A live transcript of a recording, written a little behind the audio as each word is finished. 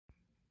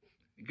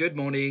Good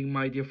morning,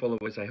 my dear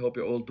followers. I hope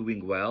you're all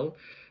doing well.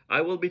 I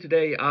will be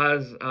today,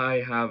 as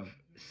I have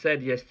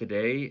said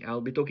yesterday,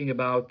 I'll be talking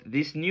about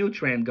this new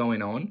trend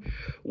going on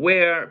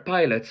where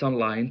pilots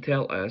online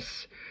tell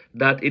us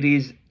that it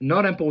is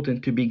not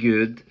important to be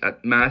good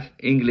at math,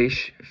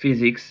 English,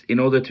 physics in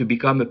order to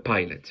become a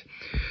pilot.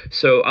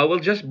 So I will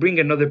just bring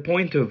another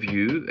point of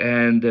view,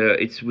 and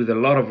it's with a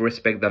lot of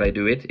respect that I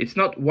do it. It's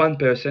not one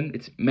person,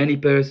 it's many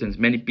persons,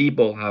 many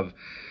people have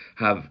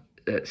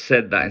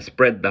said that and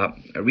spread that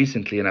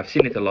recently, and I've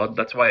seen it a lot.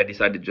 That's why I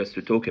decided just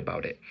to talk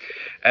about it,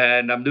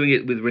 and I'm doing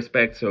it with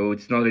respect, so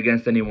it's not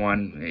against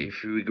anyone.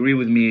 If you agree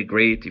with me,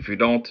 great. If you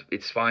don't,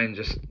 it's fine.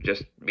 Just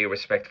be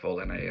respectful,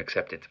 and I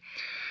accept it.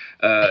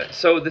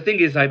 So the thing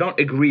is, I don't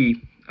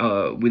agree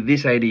with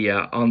this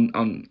idea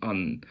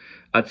on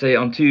I'd say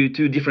on two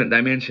different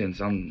dimensions,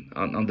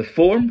 on the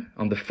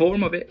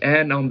form of it,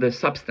 and on the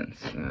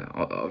substance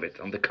of it,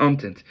 on the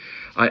content.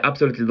 I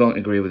absolutely don't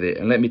agree with it,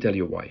 and let me tell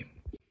you why.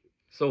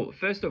 So,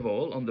 first of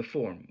all, on the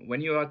form,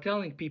 when you are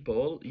telling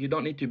people you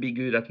don't need to be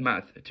good at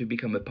math to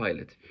become a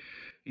pilot,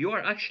 you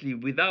are actually,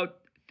 without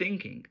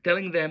thinking,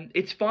 telling them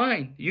it's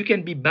fine, you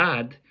can be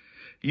bad,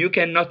 you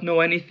can not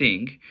know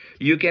anything,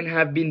 you can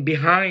have been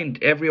behind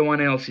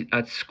everyone else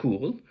at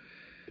school,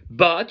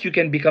 but you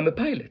can become a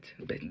pilot.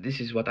 But this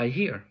is what I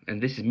hear,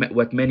 and this is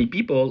what many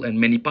people and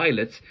many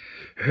pilots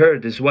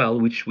heard as well,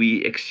 which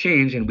we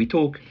exchange and we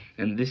talk,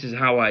 and this is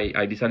how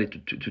I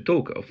decided to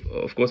talk,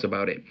 of course,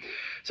 about it.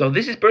 So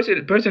this is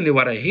personally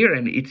what I hear,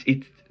 and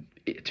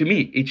to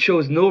me, it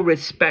shows no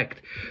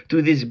respect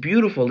to this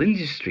beautiful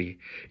industry.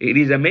 It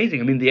is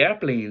amazing. I mean, the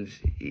airplanes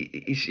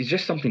is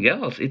just something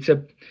else.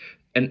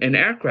 An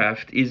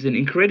aircraft is an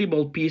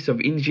incredible piece of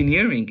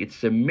engineering.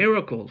 It's a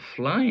miracle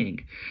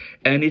flying,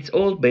 and it's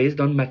all based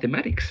on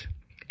mathematics.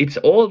 It's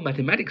all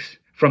mathematics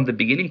from the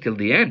beginning till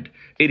the end.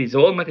 It is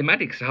all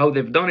mathematics, how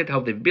they've done it,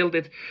 how they've built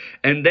it,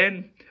 and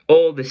then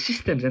all the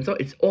systems and so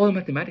it's all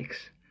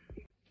mathematics.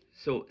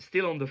 So,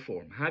 still on the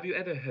form, have you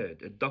ever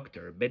heard a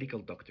doctor, a medical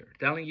doctor,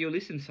 telling you,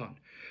 listen, son,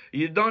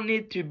 you don't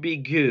need to be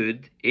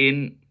good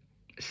in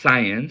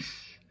science,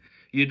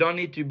 you don't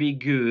need to be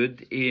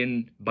good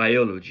in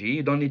biology,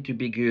 you don't need to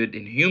be good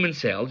in human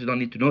cells, you don't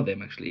need to know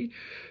them actually,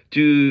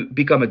 to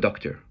become a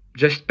doctor.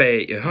 Just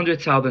pay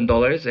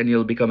 $100,000 and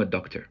you'll become a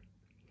doctor.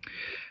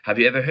 Have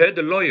you ever heard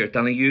a lawyer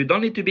telling you don't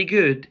need to be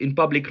good in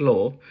public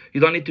law, you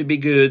don't need to be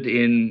good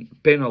in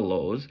penal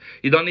laws,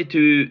 you don't need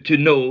to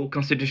know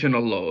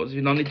constitutional laws,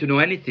 you don't need to know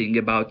anything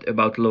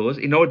about laws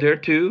in order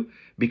to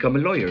become a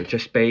lawyer?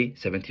 Just pay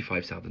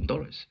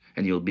 $75,000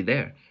 and you'll be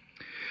there.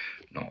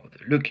 No,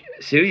 look,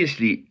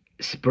 seriously,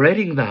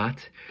 spreading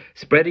that,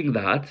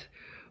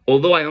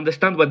 although I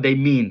understand what they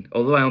mean,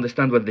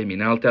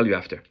 I'll tell you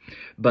after,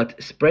 but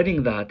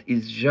spreading that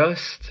is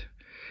just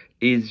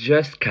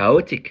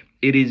chaotic.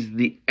 It is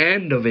the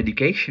end of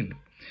education.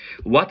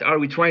 What are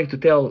we trying to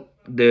tell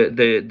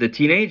the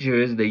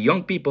teenagers, the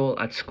young people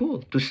at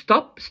school? To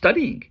stop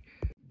studying.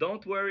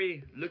 Don't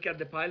worry. Look at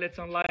the pilots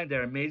online.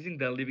 They're amazing.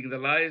 They're living their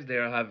lives. They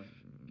have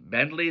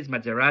Bentleys,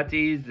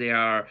 Maseratis. They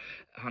are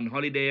on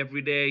holiday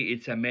every day.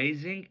 It's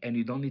amazing. And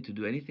you don't need to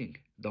do anything.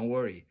 Don't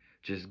worry.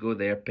 Just go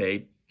there,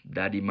 pay.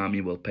 Daddy,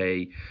 mommy will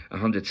pay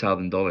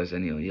 $100,000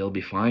 and you'll be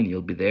fine.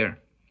 You'll be there.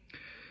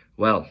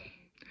 Well,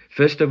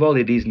 first of all,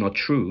 it is not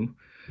true.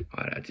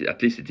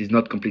 At least it is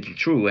not completely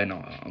true. And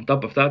on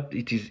top of that,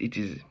 it's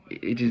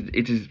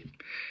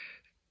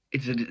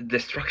a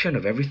destruction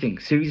of everything.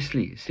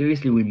 Seriously,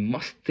 we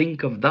must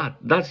think of that.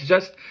 That's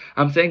just,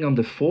 I'm saying, on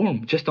the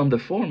form, just on the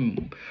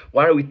form.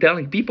 Why are we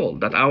telling people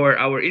that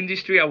our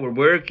industry, our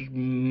work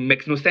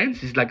makes no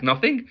sense? It's like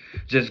nothing.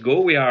 Just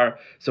go.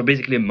 So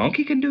basically a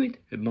monkey can do it.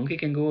 A monkey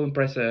can go and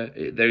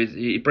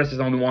he presses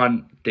on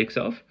one, takes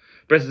off,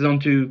 presses on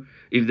two.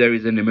 If there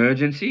is an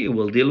emergency, it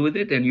will deal with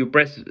it, and you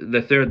press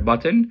the third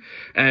button,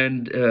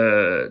 and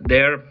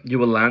there you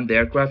will land the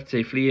aircraft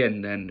safely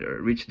and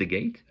reach the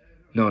gate.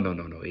 No, no,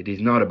 no, no. It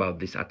is not about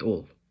this at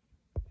all.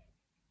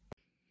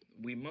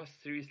 We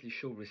must seriously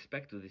show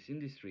respect to this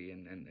industry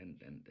and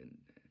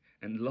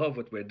love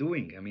what we're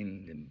doing. I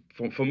mean,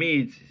 for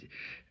me,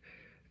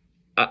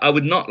 I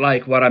would not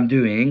like what I'm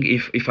doing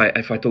if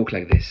I talk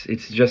like this.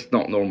 It's just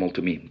not normal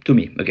to me. To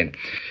me, again.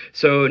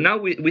 So now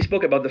we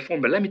spoke about the form,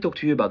 but let me talk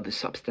to you about the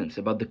substance,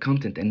 about the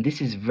content, and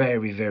this is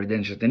very, very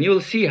dangerous. And you'll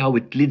see how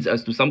it leads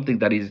us to something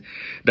that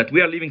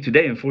we are living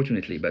today,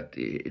 unfortunately. But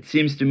it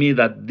seems to me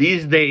that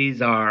these days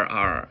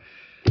are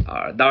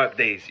dark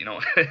days.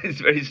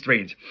 It's very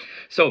strange.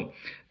 So,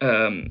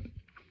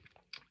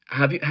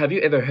 have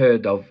you ever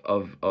heard of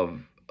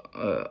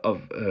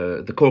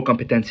the core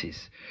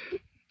competencies?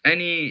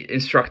 Any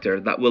instructor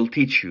that will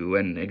teach you,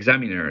 an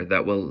examiner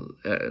that will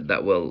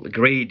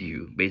grade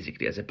you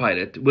basically as a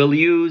pilot, will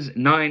use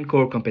 9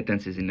 core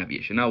competencies in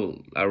aviation.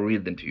 I'll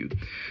read them to you: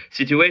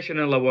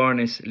 situational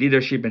awareness,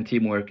 leadership and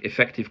teamwork,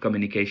 effective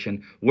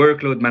communication,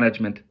 workload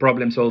management,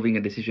 problem solving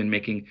and decision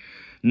making,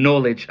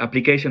 knowledge,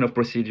 application of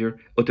procedure,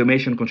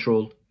 automation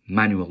control,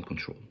 manual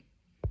control.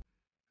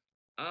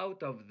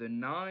 Out of the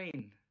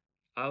nine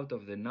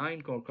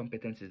core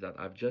competencies that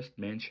I've just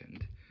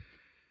mentioned,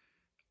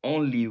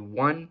 only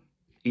one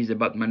is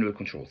about manual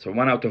control. So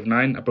 1 out of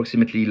 9,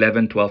 approximately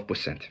 11,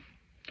 12%.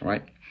 All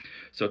right.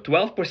 So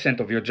 12%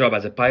 of your job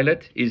as a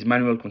pilot is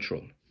manual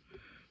control.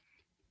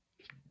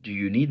 Do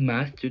you need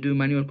math to do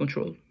manual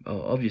control?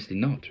 Oh, obviously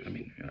not. I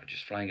mean, you're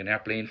just flying an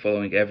airplane,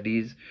 following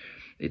FDs.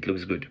 It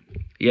looks good.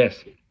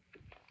 Yes.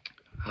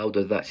 How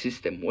does that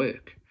system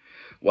work?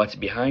 What's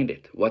behind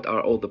it? What are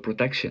all the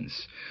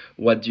protections?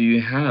 What do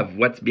you have?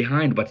 What's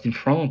behind? What's in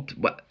front?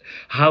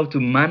 How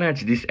to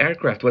manage this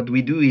aircraft? What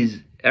we do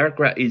is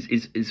aircraft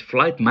is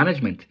flight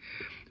management.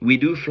 We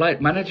do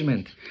flight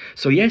management.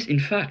 So yes, in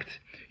fact,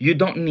 you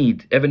don't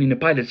need, even in a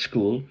pilot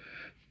school,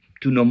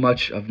 to know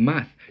much of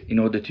math in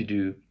order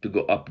to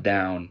go up,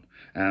 down,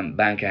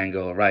 bank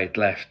angle, right,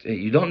 left.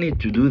 You don't need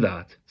to do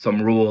that.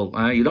 Some rule.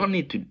 You don't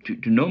need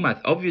to know math,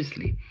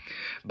 obviously,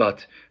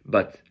 but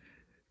but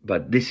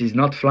but this is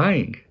not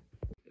flying.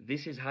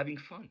 This is having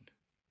fun.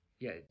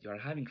 Yeah, you're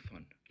having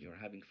fun. You're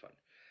having fun.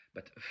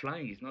 But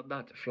flying is not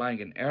that.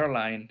 Flying an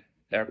airline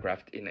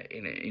aircraft in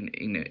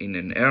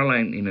an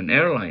airline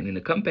in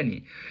a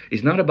company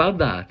is not about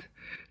that.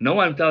 No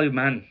one tell you,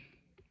 man.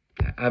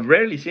 I've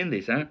rarely seen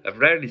this, huh? I've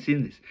rarely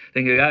seen this.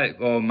 Think a guy,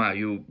 oh man,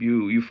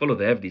 you follow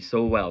the FD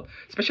so well,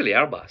 especially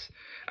Airbus.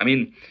 I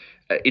mean,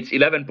 it's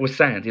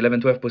 11%,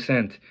 11,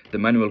 12% the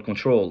manual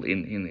control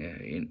in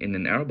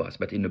an Airbus,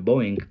 but in a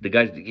Boeing, the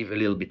guys they give a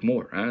little bit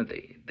more. Huh?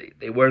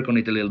 They work on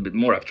it a little bit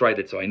more. I've tried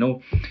it, so I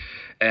know,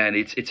 and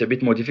it's a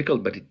bit more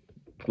difficult, but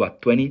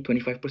what 20,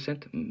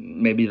 25%,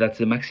 maybe that's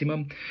the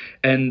maximum.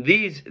 And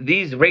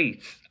these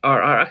rates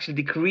are actually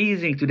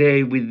decreasing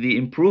today with the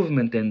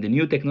improvement and the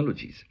new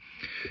technologies.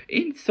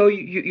 So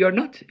you're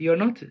not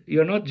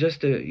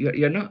just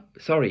you're not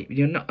sorry,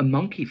 you're not a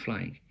monkey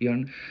flying.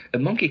 A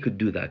monkey could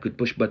do that, could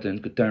push buttons,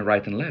 could turn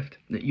right and left.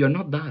 You're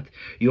not that.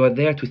 You are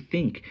there to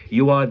think.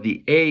 You are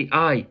the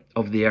AI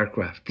of the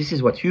aircraft. This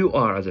is what you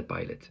are as a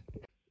pilot.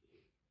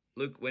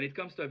 Look, when it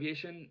comes to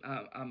aviation,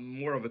 I'm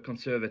more of a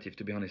conservative,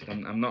 to be honest.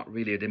 I'm not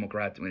really a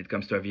Democrat when it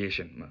comes to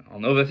aviation.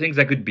 On other things,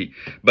 I could be,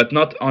 but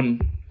not on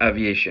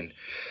aviation.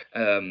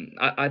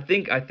 I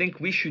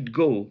think we should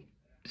go.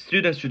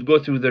 Students should go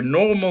through the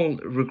normal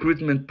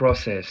recruitment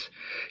process.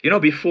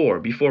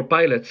 Before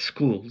pilot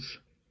schools,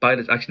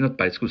 pilots actually not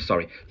pilot schools,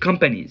 sorry,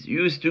 companies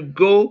used to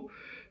go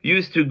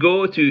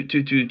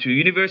to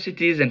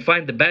universities and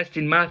find the best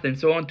in math and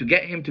so on to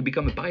get him to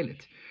become a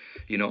pilot.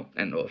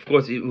 And of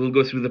course it will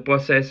go through the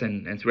process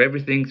and through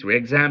everything, through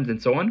exams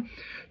and so on,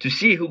 to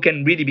see who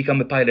can really become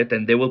a pilot,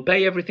 and they will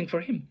pay everything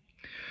for him.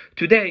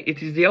 Today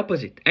it is the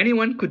opposite.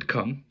 Anyone can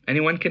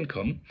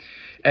come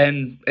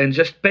and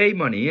just pay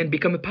money and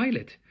become a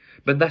pilot.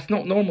 But that's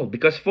not normal,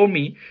 because for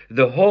me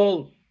the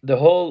whole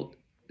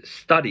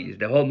studies,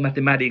 the whole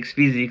mathematics,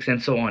 physics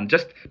and so on,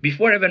 just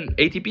before even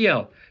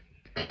ATPL,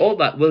 all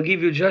that will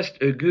give you just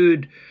a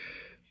good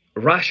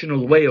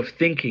rational way of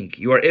thinking.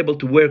 You are able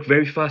to work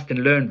very fast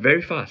and learn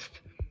very fast.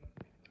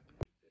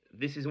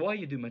 This is why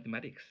you do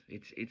mathematics.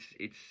 It's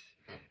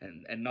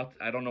and not,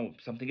 I don't know,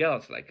 something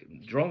else like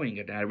drawing.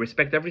 And I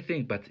respect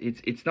everything, but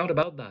it's not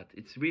about that.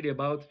 It's really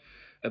about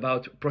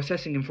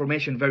processing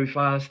information very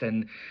fast.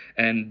 And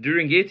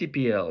during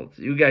ATPL,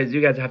 you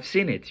guys have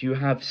seen it. You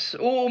have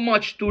so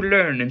much to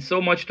learn and so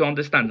much to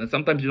understand, and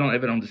sometimes you don't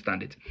even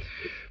understand it.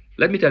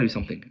 Let me tell you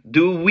something.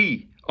 Do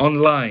we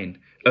online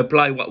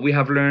apply what we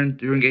have learned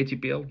during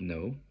ATPL?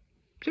 No.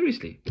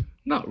 Seriously,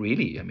 not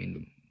really. I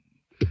mean,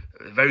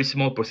 a very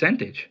small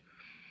percentage.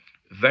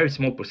 Very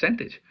small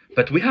percentage.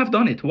 But we have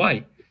done it.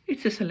 Why?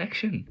 It's a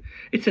selection.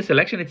 It's a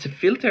selection. It's a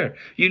filter.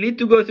 You need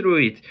to go through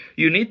it.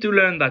 You need to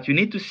learn that. You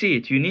need to see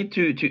it. You need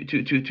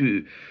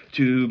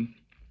to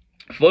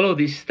follow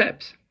these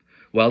steps.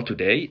 Well,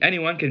 today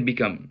anyone can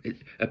become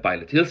a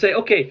pilot. He'll say,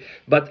 okay,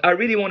 but I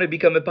really want to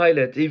become a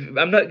pilot. If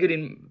I'm not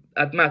good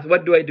at math,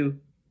 what do I do?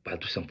 Well,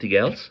 do something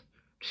else.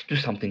 Just do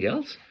something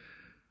else.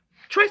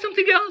 Try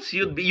something else.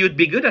 You'd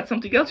be good at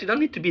something else. You don't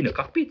need to be in a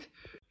cockpit.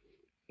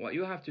 What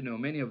you have to know,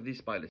 many of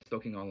these pilots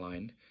talking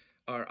online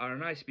are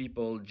nice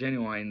people,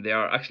 genuine. They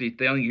are actually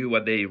telling you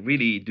what they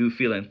really do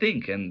feel and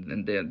think,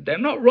 and they're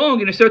not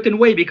wrong in a certain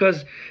way,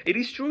 because it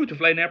is true, to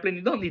fly an airplane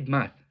you don't need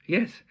math.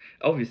 Yes,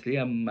 obviously,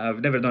 I've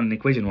never done an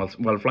equation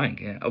while flying.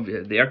 Yeah,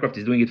 the aircraft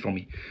is doing it for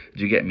me.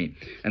 Do you get me?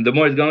 And the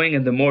more it's going,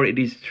 and the more it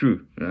is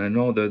true. I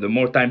know the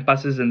more time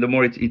passes, and the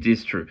more it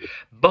is true.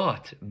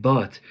 But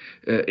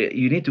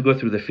you need to go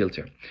through the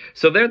filter.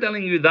 So they're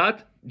telling you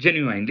that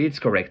genuinely, it's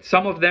correct.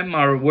 Some of them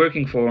are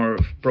working for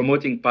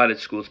promoting pilot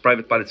schools,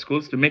 private pilot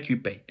schools, to make you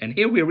pay. And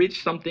here we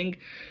reach something.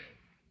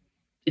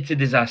 It's a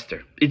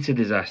disaster. It's a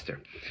disaster.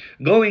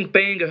 Paying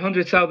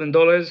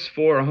 $100,000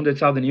 for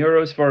 100,000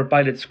 euros for a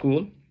pilot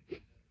school.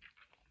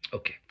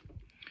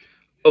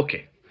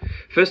 Okay.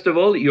 First of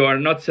all, you are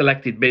not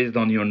selected based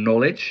on your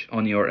knowledge,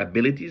 on your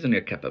abilities, on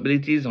your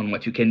capabilities, on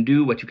what you can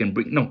do, what you can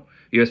bring. No,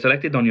 you're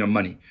selected on your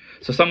money.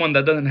 So someone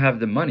that doesn't have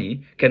the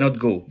money cannot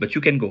go, but you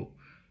can go.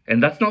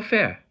 And that's not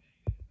fair.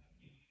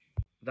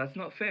 That's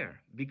not fair,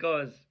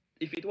 because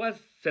if it was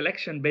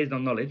selection based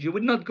on knowledge, you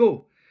would not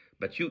go.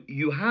 But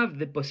you have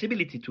the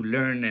possibility to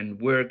learn and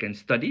work and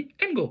study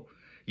and go.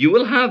 You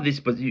will have this,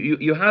 but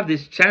you have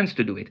this chance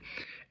to do it.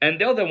 And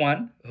the other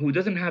one who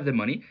doesn't have the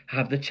money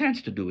have the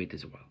chance to do it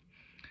as well.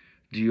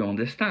 Do you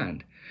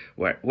understand?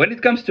 Where when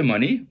it comes to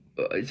money,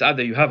 it's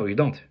either you have or you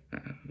don't.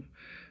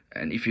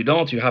 And if you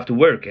don't, you have to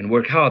work and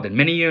work hard and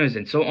many years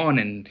and so on,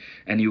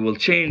 and you will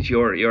change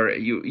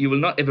you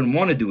will not even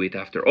want to do it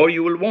after, or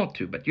you will want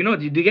to, but you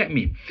do get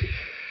me.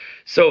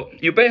 So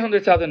you pay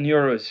 100,000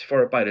 euros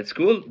for a pilot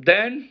school,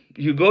 then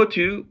you go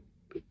to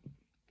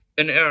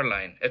an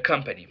airline, a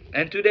company,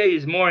 and today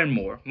is more and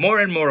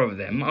more of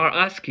them are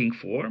asking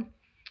for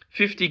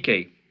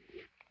 50k,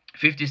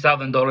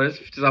 $50,000,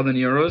 50,000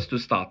 euros to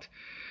start.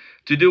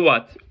 To do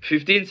what?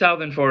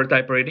 15,000 for a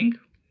type rating,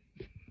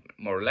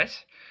 more or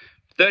less.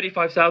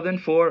 35,000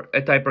 for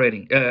a type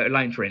rating,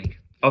 line training.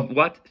 Of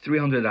what?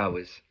 300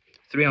 hours.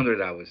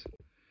 300 hours.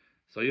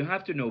 So you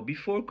have to know,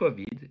 before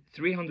COVID,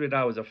 300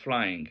 hours of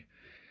flying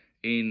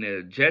in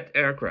a jet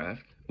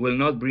aircraft will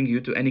not bring you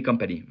to any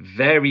company.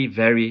 Very,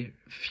 very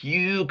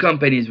few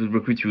companies will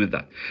recruit you with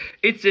that.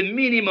 It's a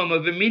minimum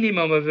of a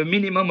minimum of a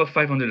minimum of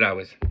 500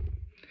 hours.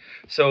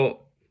 So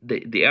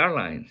the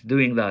airlines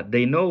doing that,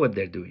 they know what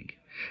they're doing.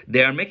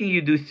 They are making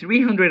you do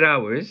 300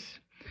 hours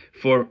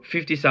for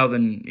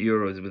 50,000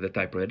 euros with a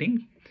type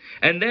rating,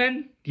 and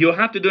then you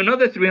have to do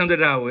another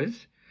 300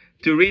 hours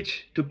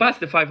to pass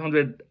the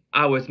 500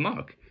 hours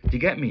mark. Do you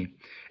get me?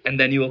 And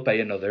then you will pay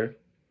another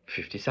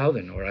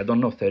 50,000, or I don't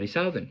know,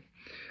 30,000.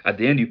 At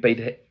the end, you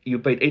paid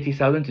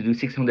 80,000 to do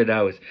 600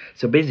 hours.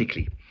 So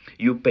basically,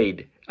 you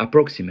paid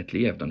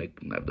approximately. I've done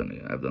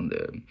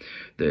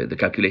the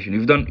calculation.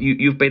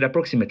 You've paid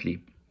approximately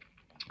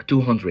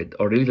 200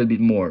 or a little bit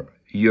more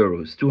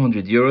euros.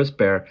 200 euros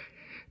per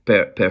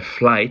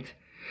flight.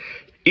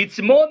 It's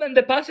more than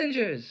the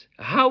passengers.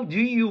 How do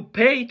you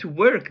pay to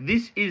work?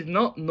 This is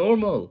not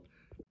normal.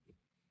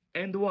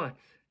 And what?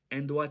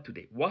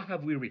 Today? What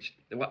have we reached?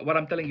 What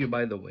I'm telling you,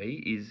 by the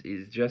way, is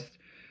just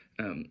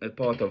a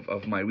part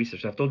of my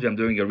research. I've told you I'm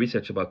doing a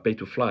research about pay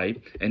to fly,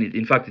 and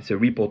in fact, it's a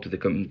report to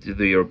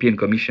the European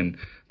Commission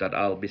that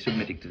I'll be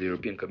submitting to the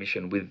European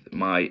Commission with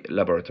my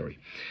laboratory.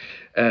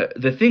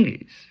 The thing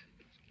is,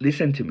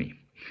 listen to me.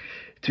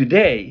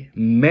 Today,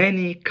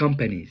 many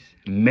companies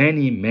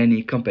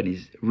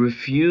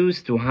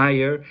refuse to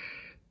hire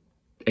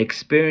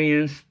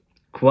experienced,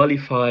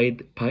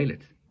 qualified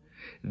pilots.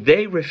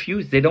 They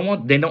refuse. They don't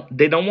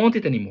want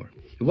it anymore.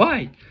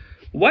 Why?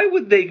 Why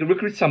would they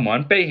recruit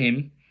someone, pay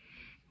him?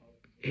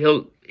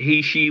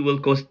 She will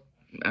cost,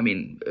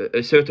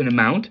 a certain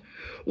amount,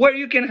 where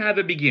you can have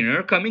a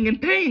beginner coming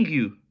and paying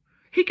you.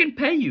 He can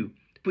pay you,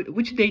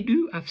 which they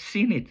do. I've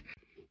seen it.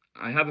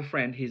 I have a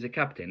friend. He's a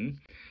captain.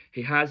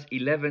 He has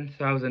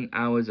 11,000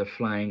 hours of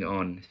flying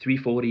on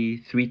 340,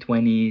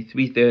 320,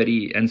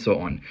 330, and so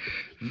on.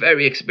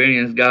 Very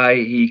experienced guy.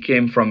 He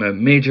came from a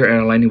major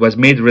airline. He was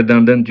made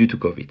redundant due to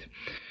COVID.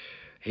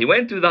 He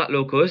went to that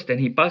low cost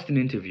and he passed an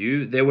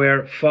interview. There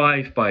were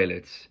 5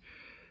 pilots,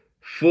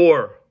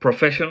 4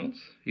 professionals,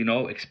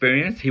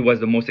 experienced. He was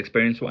the most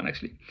experienced one,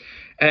 actually.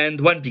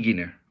 And one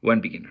beginner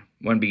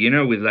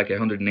with like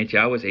 180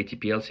 hours,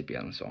 ATPL, CPL,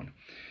 and so on.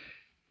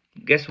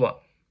 Guess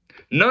what?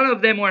 None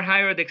of them were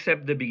hired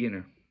except the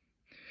beginner.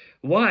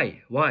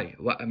 Why?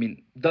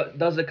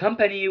 Does a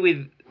company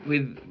with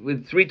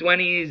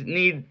 320s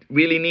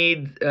really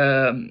need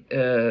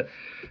a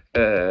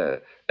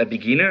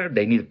beginner?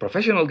 They need a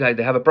professional guy.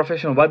 They have a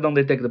professional. Why don't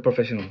they take the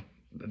professional?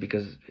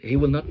 Because he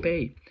will not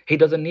pay. He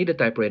doesn't need a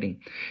type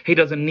rating. He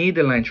doesn't need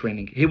a line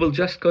training. He will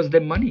just cost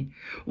them money.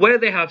 Where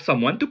they have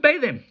someone to pay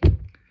them.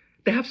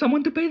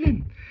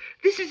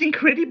 This is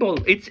incredible.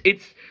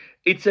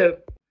 It's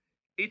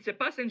a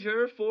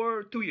passenger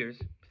for 2 years,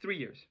 3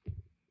 years.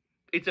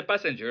 It's a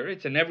passenger.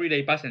 It's an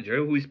everyday passenger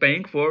who is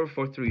paying for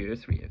 3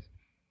 years.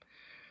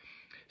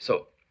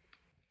 So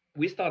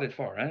we started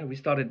We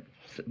started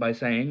by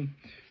saying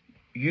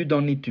you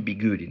don't need to be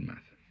good in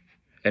math.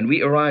 And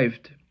we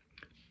arrived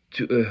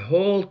to a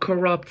whole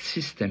corrupt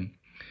system,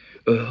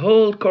 a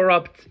whole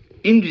corrupt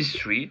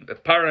industry, a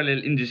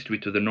parallel industry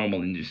to the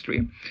normal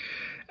industry.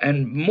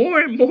 And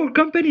more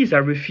companies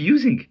are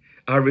refusing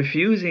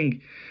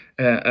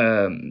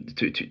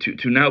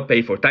to now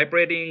pay for type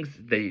ratings.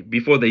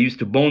 Before they used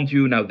to bond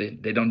you, now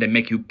they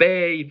make you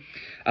pay.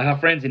 I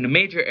have friends in the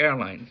major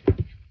airlines.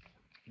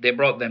 They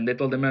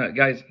told them,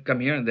 guys, come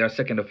here, and they are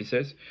second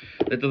officers.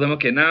 They told them,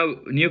 okay, now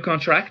new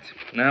contract.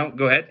 Now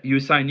go ahead, you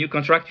sign new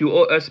contract. You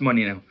owe us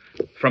money now.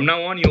 From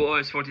now on, you owe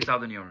us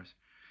 40,000 euros.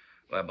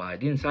 Well, but I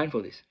didn't sign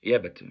for this. Yeah,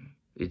 but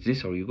it's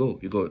this, or you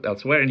go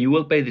elsewhere, and you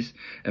will pay this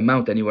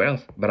amount anywhere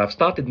else. But I've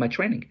started my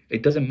training.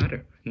 It doesn't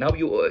matter. Now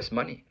you owe us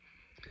money.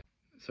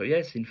 So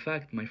yes, in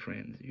fact, my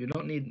friends, you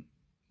don't need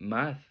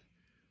math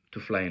to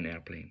fly an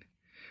airplane,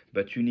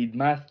 but you need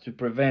math to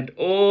prevent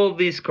all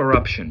this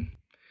corruption.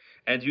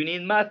 And you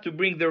need math to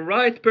bring the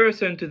right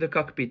person to the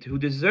cockpit who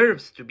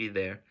deserves to be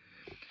there,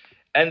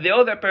 and the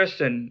other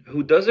person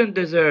who doesn't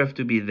deserve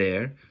to be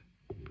there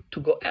to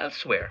go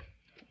elsewhere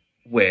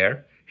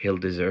where he'll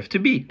deserve to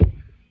be.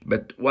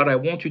 But what I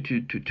want you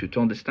to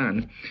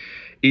understand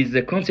is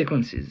the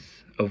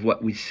consequences of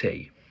what we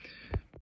say.